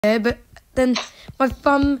but then my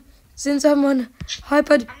thumb, since I'm on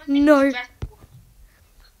iPad, no.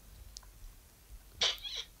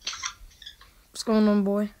 What's going on,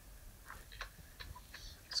 boy?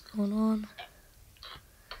 What's going on?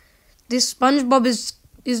 This SpongeBob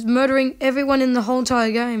is murdering everyone in the whole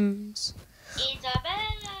entire games.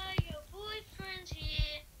 Isabella, your boyfriend's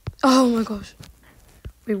here. Oh my gosh.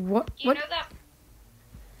 Wait, what? You know that?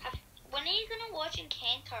 When are you gonna watch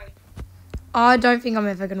Encanto? I don't think I'm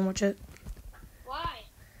ever gonna watch it. Why?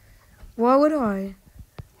 Why would I?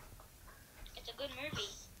 It's a good movie.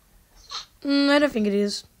 I don't think it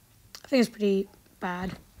is. I think it's pretty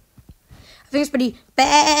bad. I think it's pretty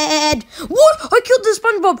bad. What? I killed the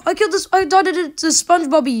SpongeBob. I dotted it to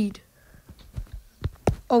SpongeBob.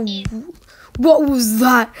 Oh, what was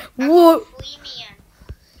that? What? Premium.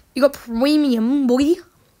 You got premium, boy.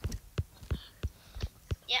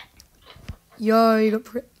 Yeah. Yo, you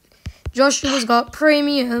got Joshua's got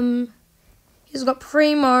premium. He's got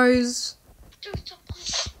primos. Dude, stop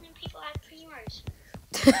playing people have primos.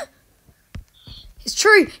 It's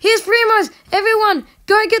true. He has primos. Everyone,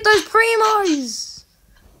 go get those primos.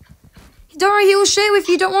 Don't worry, he will share with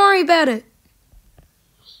you. Don't worry about it.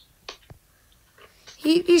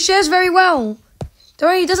 He shares very well. Don't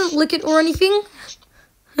worry, he doesn't lick it or anything.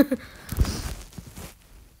 I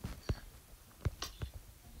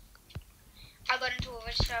got into a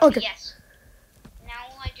restaurant. Okay. Yes. Now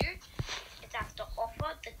all I do is have to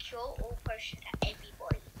offer the cure-all potion to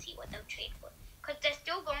everybody and see what they'll trade for. Because they're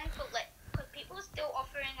still going for because people are still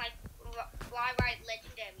offering like fly ride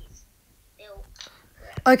legendaries.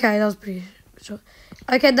 Okay, that was pretty short.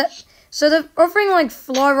 Okay, so they're offering like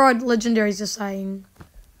fly ride legendaries. You're saying?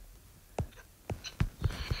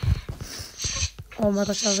 Oh my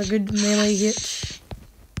gosh, that was a good melee hit.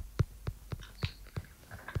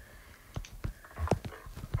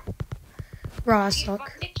 Right, I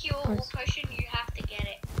suck. If you want the cure-all potion, you have to get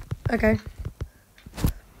it. Okay.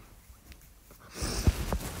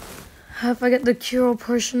 If I get the cure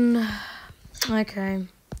potion, okay.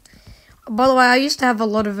 By the way, I used to have a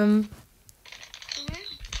lot of them.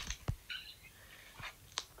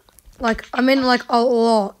 Like, I mean, like a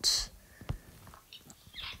lot.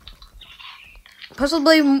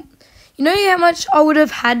 Possibly, you know how much I would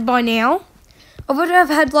have had by now? I would have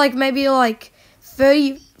had like maybe like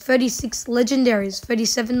 36 legendaries,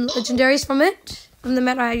 37 legendaries from it, from the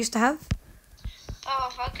meta I used to have.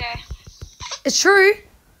 Oh, okay. It's true.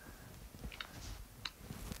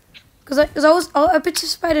 Because I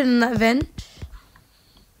participated in that event.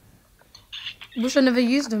 Wish I never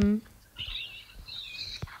used them.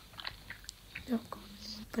 Oh God,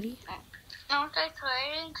 buddy. Don't say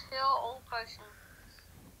trading cure-all potion.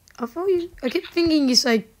 I keep thinking you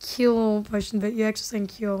say kill potion, but you're actually saying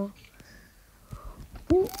cure.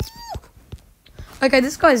 Ooh. Okay,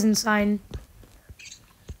 this guy's insane.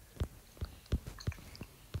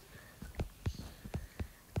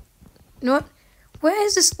 You know what? Where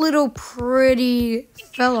is this little pretty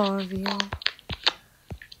fella over here?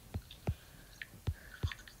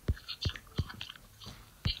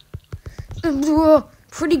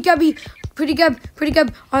 Pretty Gabby, pretty Gab.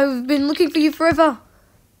 I've been looking for you forever.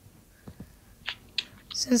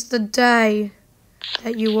 Since the day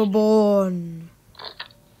that you were born.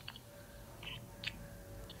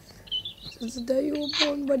 Since the day you were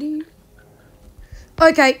born, buddy.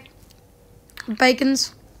 Okay.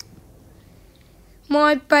 Bacons.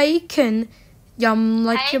 My bacon. Yum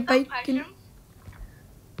like your bacon.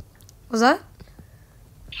 What's that?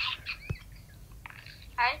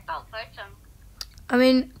 How do you spell potion? I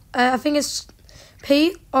mean, I think it's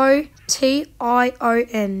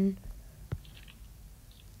Potion.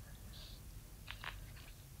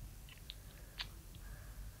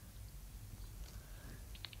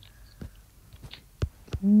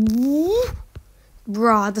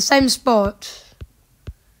 Bruh, the same spot.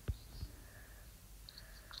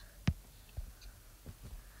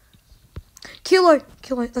 Kilo,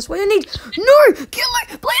 that's what I need. No, Kilo,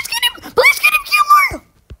 please get him, Kilo.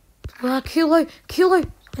 Bruh, Kilo,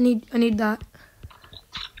 I need that.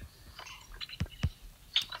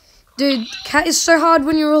 Dude, cat is so hard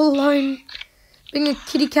when you're all alone. Being a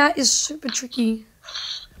kitty cat is super tricky.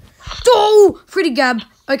 Oh, pretty Gab.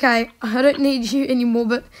 Okay, I don't need you anymore,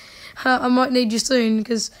 but I might need you soon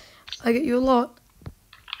because I get you a lot.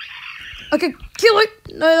 Okay, kill it.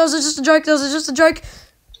 No, that was just a joke.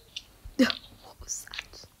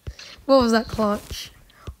 What was that clutch?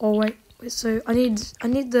 Oh wait. So I need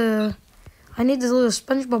the little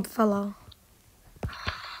SpongeBob fella.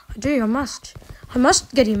 I do. I must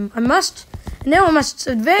get him. And now I must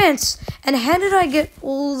advance. And how did I get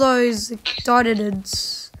all those dotted?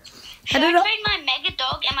 Should I trade my mega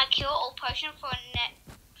dog and my cure all potion for a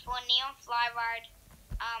neon fly ride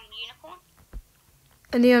unicorn?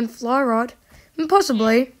 A neon fly rod?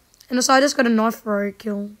 Possibly. And also, I just got a knife throw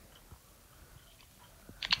kill.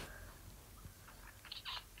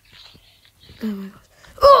 Oh my god.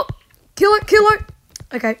 Oh! Kilo!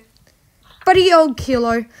 Okay. Buddy old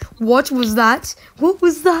Kilo. What was that? What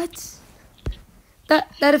was that?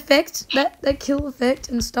 That effect, that kill effect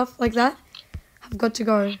and stuff like that have got to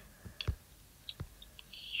go.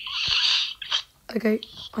 Okay,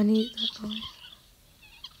 I need that guy.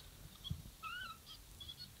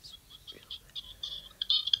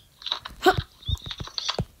 Huh.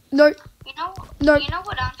 No. You know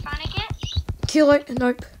what I'm trying to get? Kilo,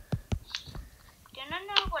 nope. Do you know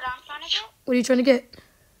what I'm trying to get? What are you trying to get?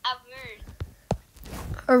 A rune.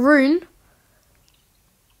 A rune?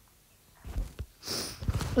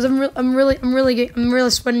 Cause I'm really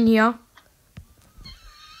sweating here.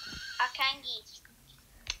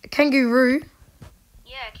 A kangaroo?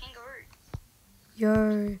 Yeah, a kangaroo.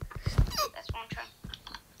 Yo. That's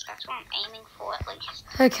what I'm aiming for at least.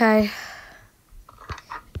 Okay.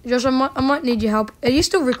 Josh, I might need your help. Are you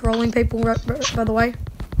still rickrolling people, by the way?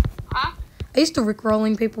 Huh? Are you still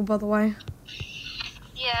rickrolling people, by the way?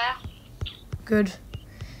 Yeah. Good.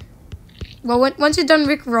 Well, once you're done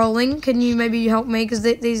rickrolling, can you maybe help me? Because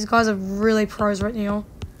these guys are really pros right now.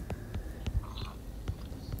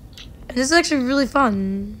 And this is actually really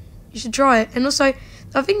fun. You should try it. And also,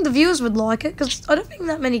 I think the viewers would like it. Because I don't think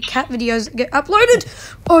that many cat videos get uploaded.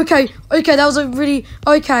 Okay, that was a really...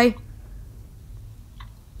 Okay.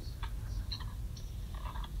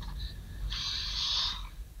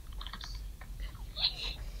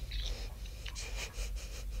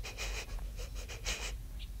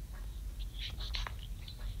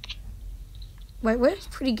 Wait, where's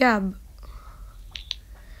Pretty Gab?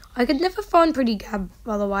 I could never find Pretty Gab,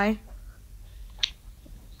 by the way.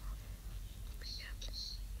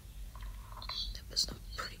 That was not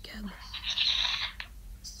Pretty Gab.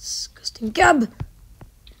 Disgusting Gab!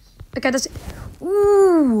 Okay, that's it.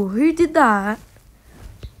 Ooh, who did that?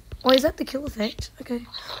 Oh, is that the kill effect? Okay.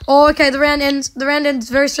 Oh, okay, the round ends. The round ends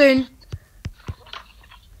very soon.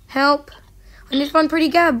 Help. I need to find Pretty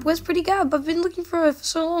Gab. Where's Pretty Gab? I've been looking for her for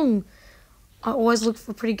so long. I always look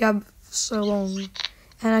for Pretty Gab for so long,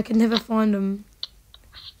 and I can never find him.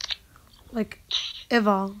 Like,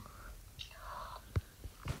 ever. Oh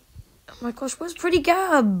my gosh, where's Pretty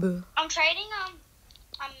Gab? I'm trading a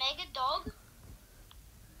mega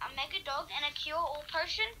dog and a cure all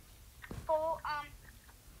potion for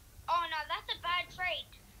Oh no, that's a bad trade.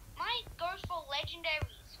 Mine goes for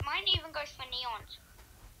legendaries. Mine even goes for neons.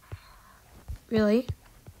 Really?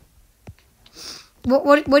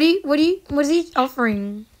 What is he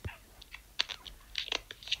offering?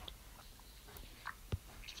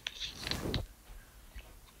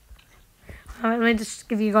 Let me just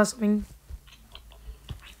give you guys something.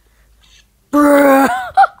 Bruh.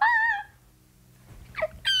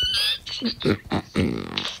 Does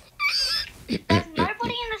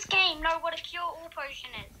nobody in this game know what a cure all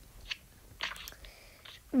potion is?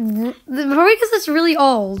 Probably because it's really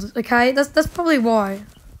old. Okay, that's probably why.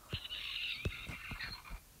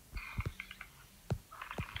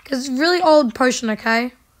 Because it's really old potion,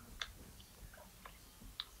 okay?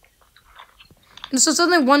 And so it's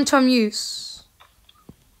only one-time use.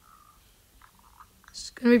 It's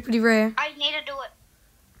gonna be pretty rare. I need to do it.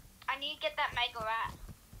 I need to get that mega rat.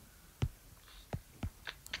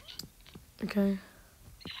 Okay.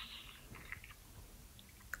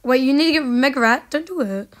 Wait, you need to get Mega Rat? Don't do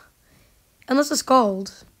it. Unless it's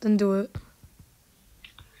gold, then do it.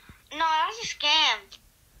 No, that's a scam.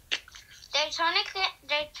 They're trying to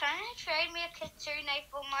trade me a Kitsune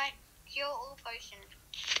for my cure all potion.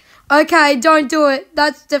 Okay, don't do it.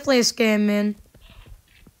 That's definitely a scam, man.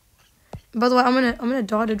 By the way, I'm gonna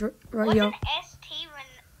die to right here. What's an ST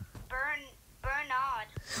Bernard?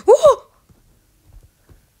 Woo!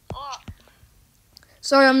 Oh.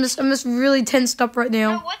 Sorry, I'm just really tensed up right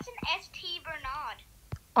now. No, what's an ST Bernard?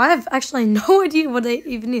 I have actually no idea what it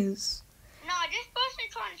even is. No, this person's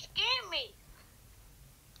trying to scam me.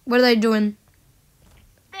 What are they doing?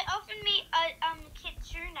 They offered me a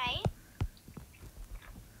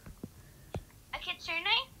Kitsune,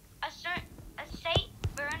 a Saint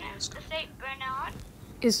Bernard,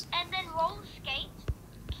 Is and then roller skates,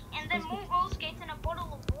 and then more roller skates and a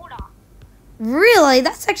bottle of water. really?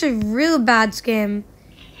 That's actually a real bad scam.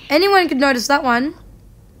 Anyone could notice that one,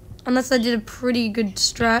 unless they did a pretty good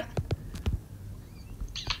strat.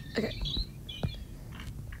 Okay.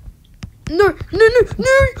 No way!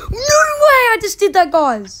 I just did that,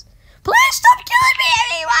 guys. Please stop killing me,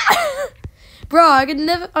 anyone! Bro, I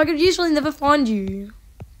could usually never find you.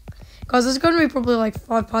 Guys, there's going to be probably like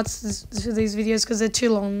 5 parts to these videos because they're too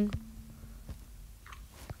long.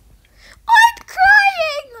 I'm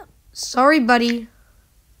crying! Sorry, buddy.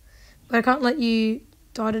 But I can't let you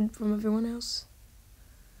die from everyone else.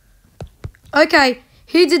 Okay,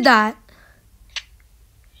 who did that?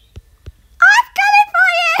 I'm coming for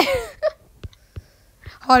you!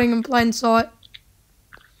 Hiding in plain sight.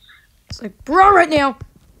 It's like, bro, right now.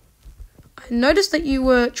 I noticed that you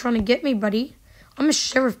were trying to get me, buddy. I'm a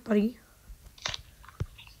sheriff, buddy.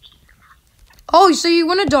 Oh, so you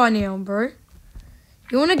want to die now, bro?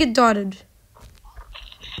 You want to get dotted?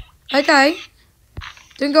 Okay.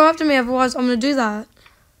 Don't go after me, otherwise I'm going to do that.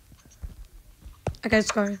 Okay,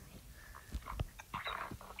 let's go.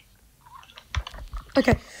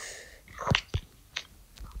 Okay.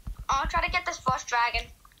 I'll try to get this frost dragon.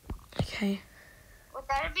 Okay. Would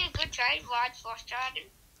that be a good trade, large frost dragon?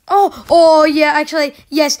 Oh, yeah, actually,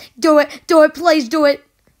 yes, do it, please do it.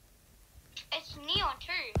 It's neon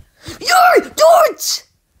too. Yo, do it!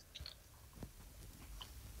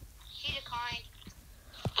 She declined.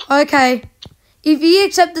 Okay. If you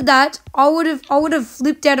accepted that, I would have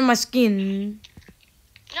flipped out of my skin.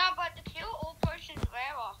 No, but the kill all potion's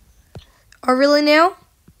rarer. Oh, really now?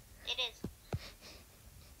 It is.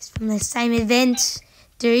 It's from the same event,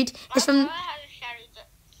 dude. It's from...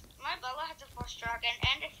 My brother has a frost dragon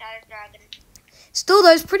and a shadow dragon. Still,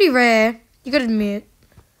 though, it's pretty rare. You gotta admit.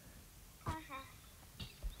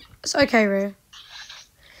 It's okay, rare.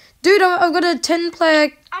 Dude, I've got a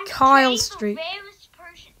 10-player Kyle streak.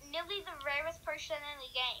 Nearly the rarest person in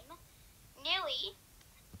the game. Nearly.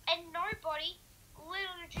 And nobody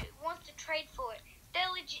legit wants to trade for it.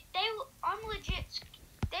 They're legit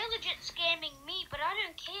scamming me, but I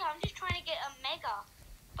don't care. I'm just trying to get a mega.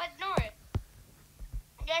 But no.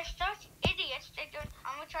 They're such idiots.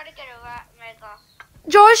 I'm gonna try to get a mega.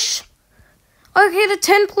 Josh, I hit a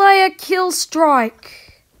 10-player kill strike.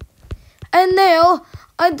 And now,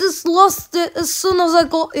 I just lost it as soon as I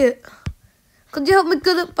got it. Could you help me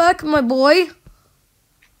get it back, my boy?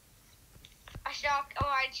 A shark,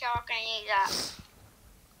 alright, shark, I need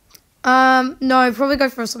that. No, probably go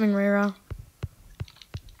for something rarer.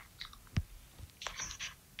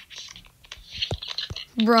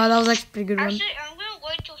 Bro, that was actually a pretty good one. Actually, I'm gonna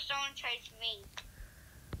wait till someone trades me.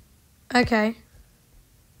 Okay.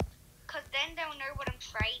 Because then they'll know what I'm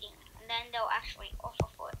trading. And then they'll actually offer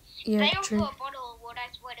for it. Yeah, they offer true. a bottle of water, I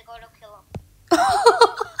swear to God, I'll kill them.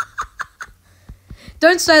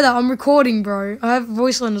 Don't say that. I'm recording, bro. I have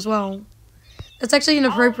voice line as well. It's actually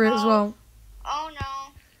inappropriate as well. Oh,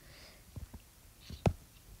 no.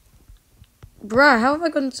 Bruh, how have I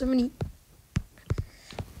gotten so many...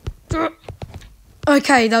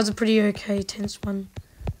 Okay, that was a pretty okay tense one.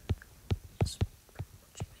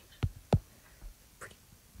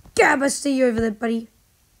 Gab, I see you over there, buddy.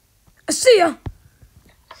 I see ya!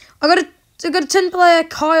 I got a 10-player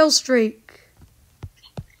Kyle streak.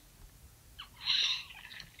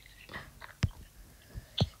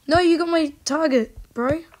 No, you got my target,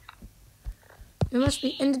 bro. It must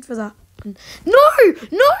be ended for that. No!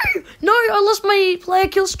 I lost my player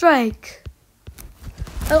kill strike.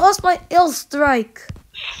 I lost my ill strike.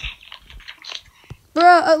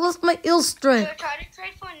 Bruh, I lost my ill strike. So try to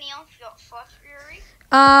trade for a Neon Frost Fury?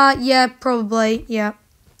 Yeah, probably. Yeah.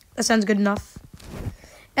 That sounds good enough.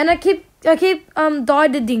 And I keep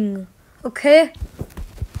dieting. Okay?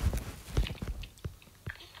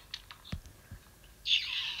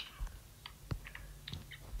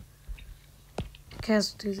 Okay,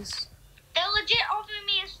 let's do this. They're legit offering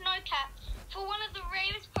me a snow cap for one of the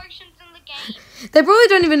rarest potions in the game. They probably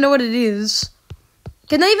don't even know what it is.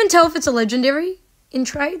 Can they even tell if it's a legendary in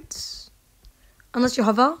trades? Unless you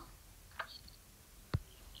hover.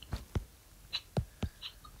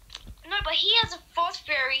 No, but he has a Frost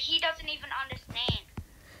Fury. He doesn't even understand.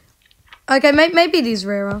 Okay, maybe it is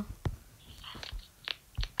rarer.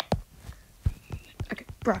 Okay,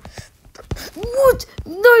 bro. What?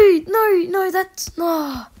 No, that's...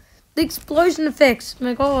 No. The explosion effects.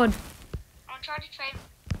 My God. I'll try to trade.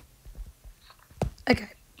 Okay,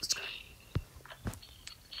 let's go.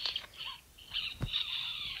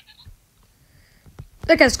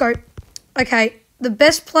 Okay, let's go. Okay, the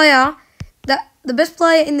best player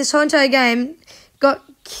in this whole entire game got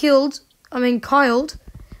killed. I mean, killed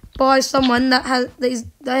by someone that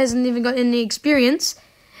hasn't even got any experience.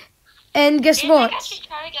 And guess what? I should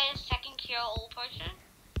try to get a second cure all potion.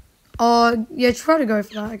 Oh, yeah, try to go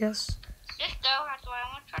for that, I guess. Just go. That's why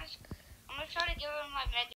I'm gonna try to give him my mega.